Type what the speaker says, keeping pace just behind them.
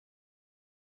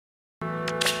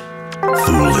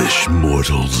Foolish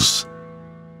mortals.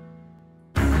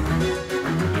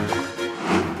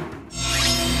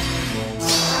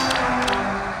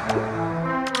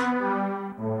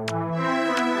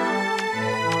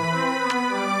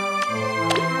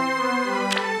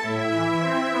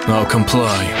 I'll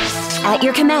comply. At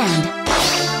your command.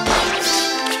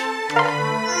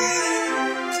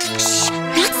 Shh!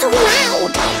 Not so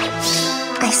loud!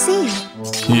 I see.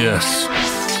 Yes.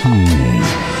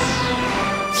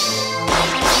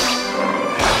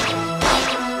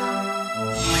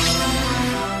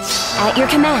 At your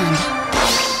command.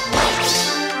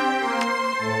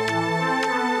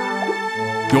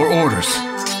 Your orders.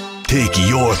 Take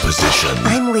your position.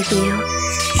 I'm with you.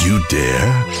 You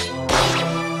dare?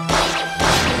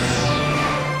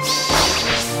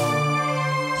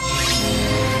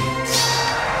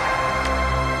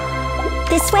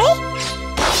 This way?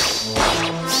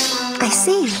 I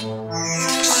see.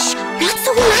 Shh! Not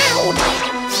so loud!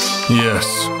 Yes.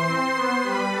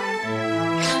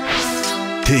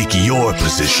 Take your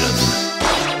position.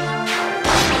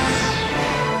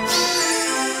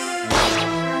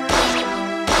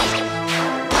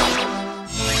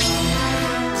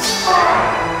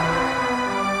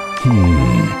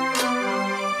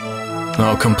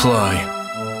 I'll comply.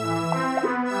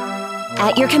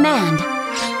 At your command.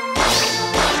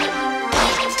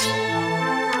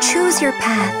 Choose your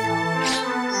path.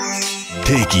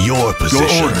 Take your position.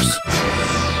 Your orders.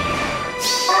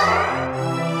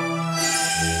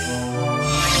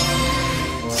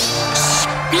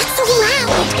 Not so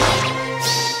loud!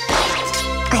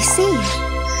 I see.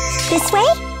 This way?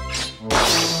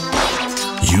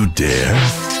 You dare?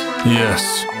 Yes.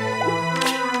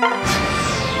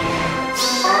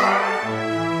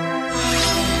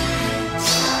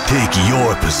 Take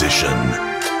your position.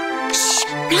 Shh!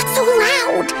 Not so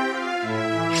loud!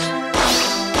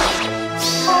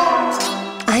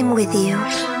 I'm with you.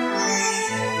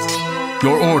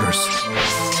 Your orders.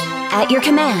 At your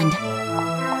command.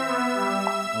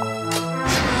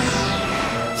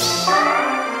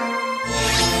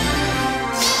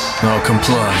 I'll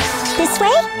comply. This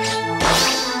way?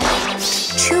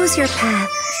 Choose your path.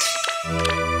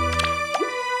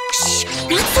 Shh!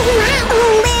 Not so loud!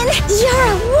 Oh, Lynn, you're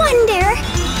a wonder!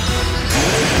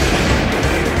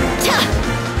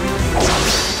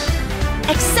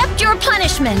 Accept your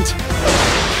punishment.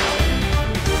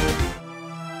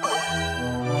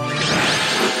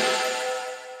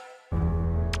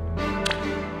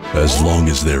 As long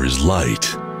as there is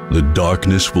light, the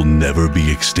darkness will never be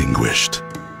extinguished.